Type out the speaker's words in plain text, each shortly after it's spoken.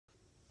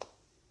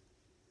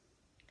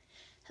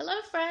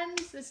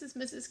friends, this is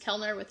Mrs.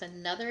 Kellner with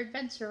another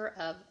adventure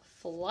of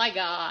Fly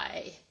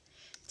Guy.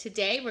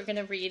 Today we're going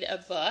to read a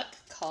book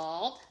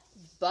called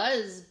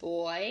Buzz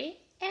Boy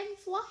and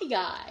Fly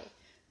Guy.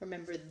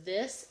 Remember,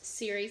 this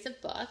series of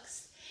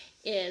books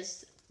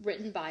is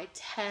written by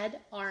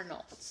Ted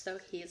Arnold, so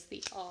he is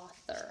the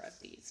author of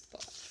these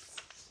books.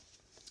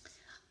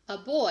 A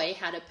boy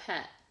had a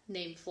pet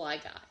named Fly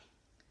Guy.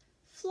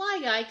 Fly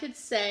Guy could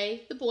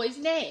say the boy's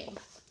name,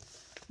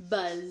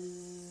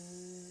 Buzz.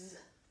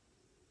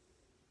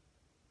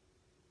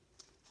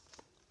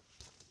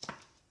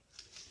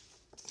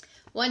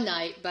 One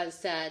night, Buzz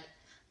said,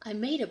 "I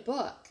made a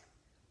book.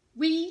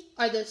 We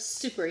are the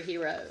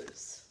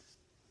superheroes."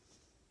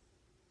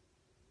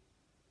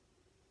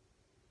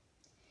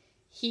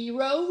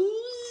 Heroes?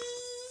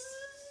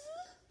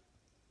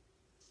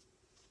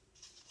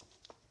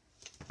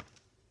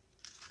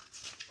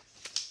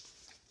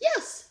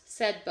 "Yes,"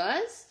 said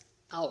Buzz.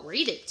 "I'll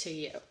read it to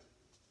you."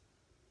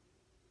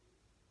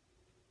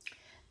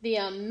 The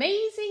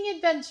Amazing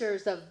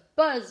Adventures of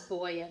Buzz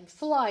Boy and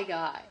Fly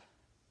Guy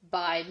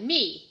by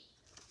me,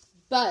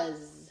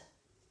 Buzz.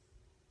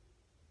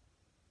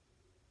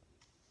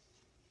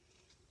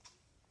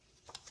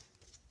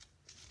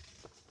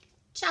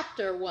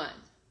 Chapter 1.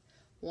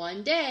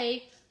 One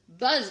day,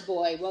 Buzz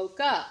Boy woke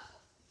up.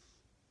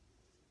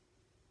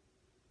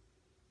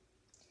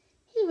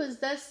 He was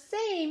the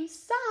same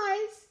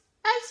size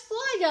as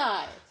Fly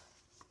Guy.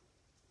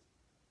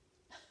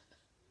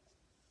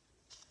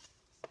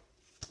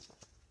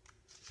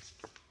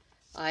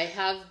 "I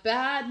have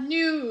bad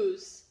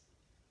news."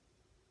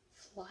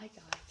 Fly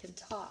Guy can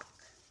talk.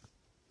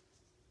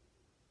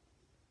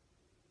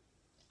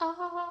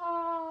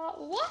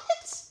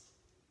 What?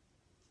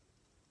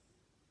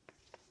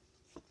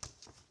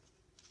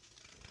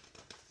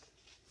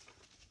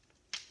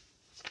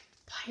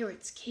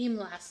 "Pirates came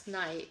last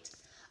night.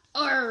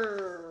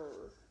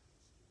 Arr!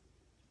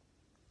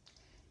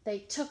 They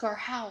took our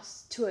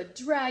house to a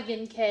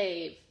dragon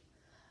cave.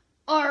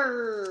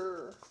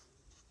 Arr!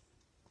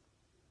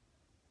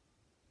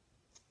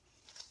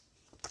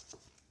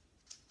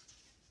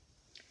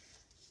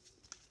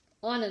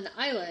 On an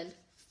island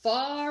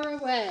far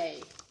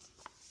away."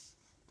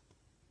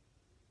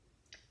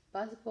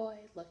 Buzz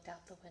Boy looked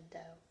out the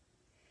window.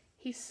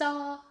 He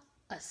saw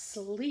a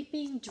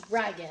sleeping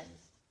dragon.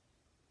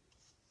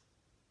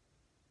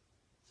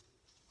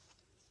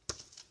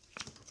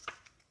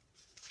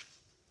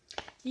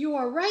 "You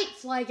are right,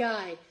 Fly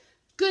Guy.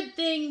 Good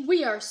thing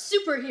we are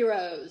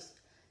superheroes.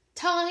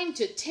 Time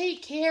to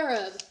take care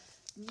of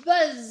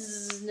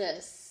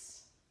business."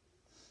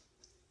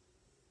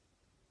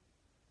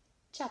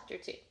 Chapter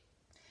 2.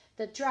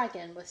 The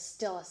dragon was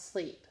still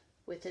asleep.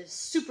 With his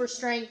super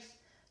strength,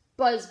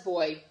 Buzz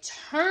Boy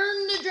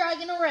turned the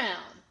dragon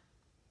around.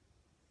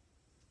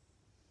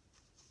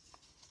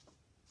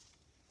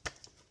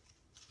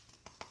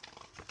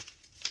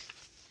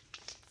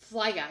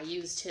 Fly Guy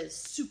used his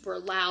super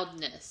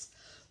loudness.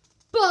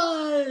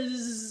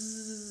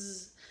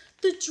 Buzz!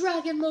 The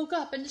dragon woke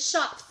up and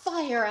shot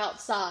fire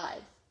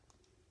outside.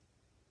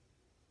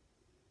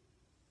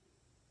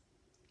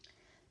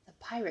 The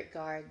pirate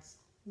guards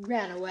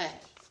ran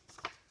away.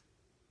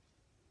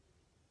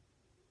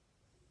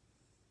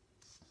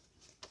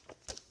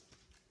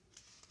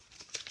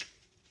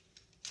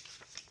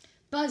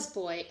 Buzz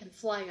Boy and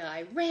Fly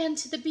Guy ran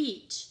to the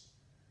beach.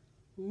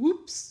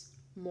 Whoops!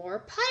 More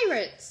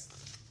pirates!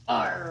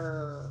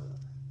 Arr!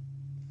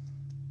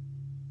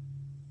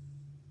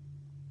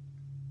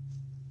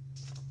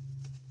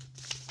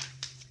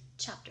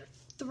 Chapter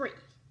 3.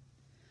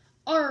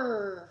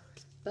 Arr!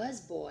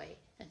 Buzz Boy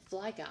and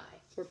Fly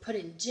Guy were put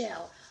in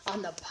jail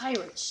on the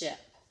pirate ship.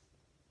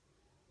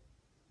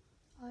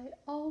 "I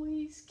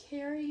always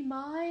carry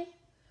my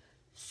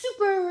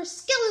super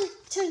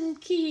skeleton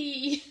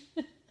key."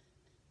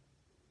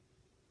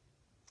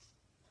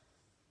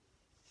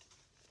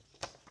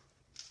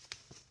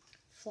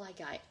 Fly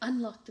Guy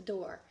unlocked the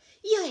door.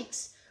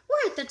 "Yikes!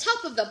 We're at the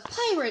top of the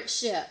pirate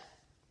ship."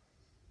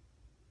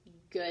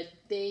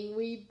 "Good thing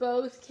we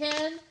both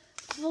can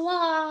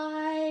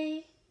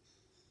fly."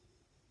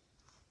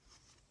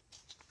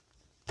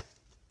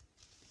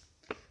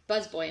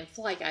 Buzz Boy and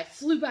Fly Guy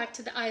flew back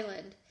to the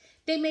island.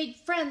 They made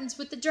friends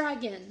with the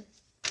dragon.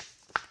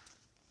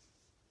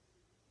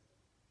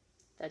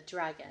 The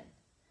dragon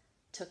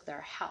took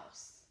their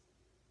house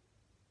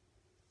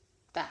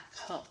back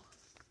home.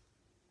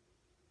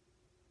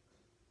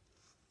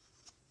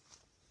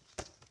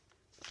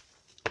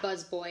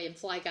 Buzz Boy and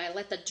Fly Guy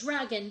let the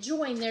dragon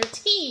join their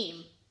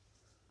team.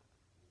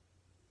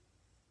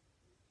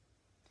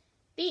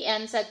 "The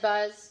end," said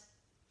Buzz.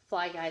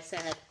 Fly Guy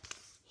said,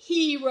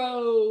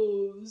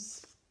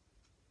 "Heroes."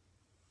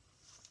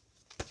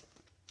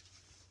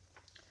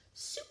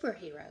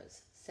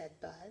 "Superheroes,"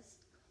 said Buzz.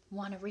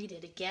 "Want to read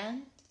it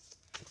again?"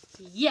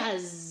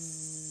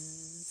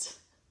 Yes!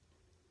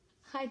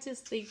 I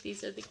just think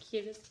these are the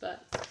cutest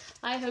books.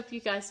 I hope you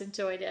guys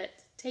enjoyed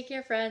it. Take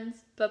care,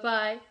 friends.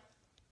 Bye-bye.